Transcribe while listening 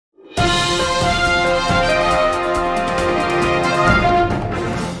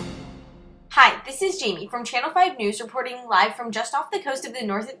this is Jamie from Channel 5 News reporting live from just off the coast of the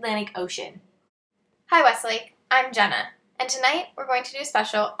North Atlantic Ocean. Hi Westlake, I'm Jenna, and tonight we're going to do a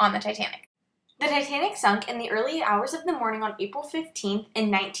special on the Titanic. The Titanic sunk in the early hours of the morning on April 15th in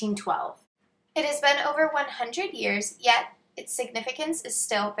 1912. It has been over 100 years, yet its significance is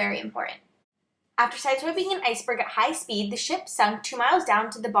still very important. After sideswiping an iceberg at high speed, the ship sunk 2 miles down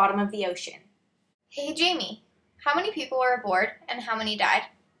to the bottom of the ocean. Hey Jamie, how many people were aboard and how many died?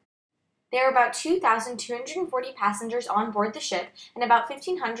 There were about 2,240 passengers on board the ship, and about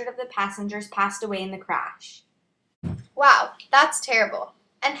 1,500 of the passengers passed away in the crash. Wow, that's terrible.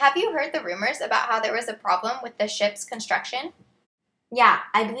 And have you heard the rumors about how there was a problem with the ship's construction? Yeah,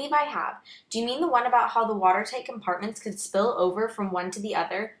 I believe I have. Do you mean the one about how the watertight compartments could spill over from one to the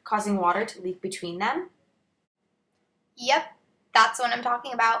other, causing water to leak between them? Yep, that's what I'm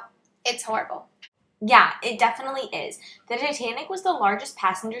talking about. It's horrible. Yeah, it definitely is. The Titanic was the largest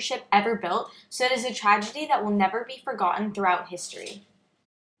passenger ship ever built, so it is a tragedy that will never be forgotten throughout history.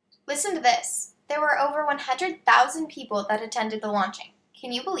 Listen to this. There were over 100,000 people that attended the launching.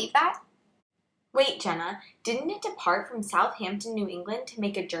 Can you believe that? Wait, Jenna, didn't it depart from Southampton, New England to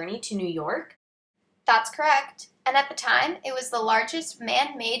make a journey to New York? That's correct. And at the time, it was the largest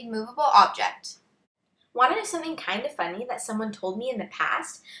man-made movable object. Want to know something kind of funny that someone told me in the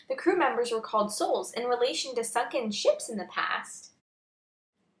past? The crew members were called souls in relation to sunken ships in the past.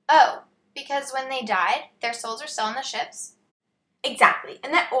 Oh, because when they died, their souls are still on the ships? Exactly,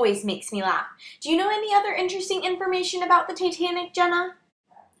 and that always makes me laugh. Do you know any other interesting information about the Titanic, Jenna?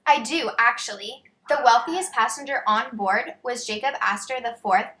 I do, actually. The wealthiest passenger on board was Jacob Astor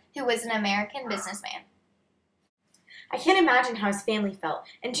IV, who was an American businessman. I can't imagine how his family felt.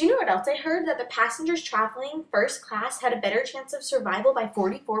 And do you know what else I heard? That the passengers traveling first class had a better chance of survival by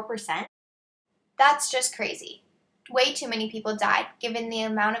 44%? That's just crazy. Way too many people died, given the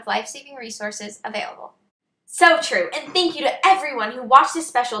amount of life-saving resources available. So true, and thank you to everyone who watched this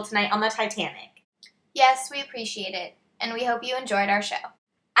special tonight on the Titanic. Yes, we appreciate it, and we hope you enjoyed our show.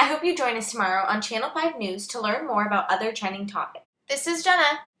 I hope you join us tomorrow on Channel 5 News to learn more about other trending topics. This is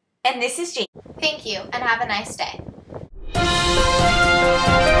Jenna. And this is Jamie. Thank you, and have a nice day.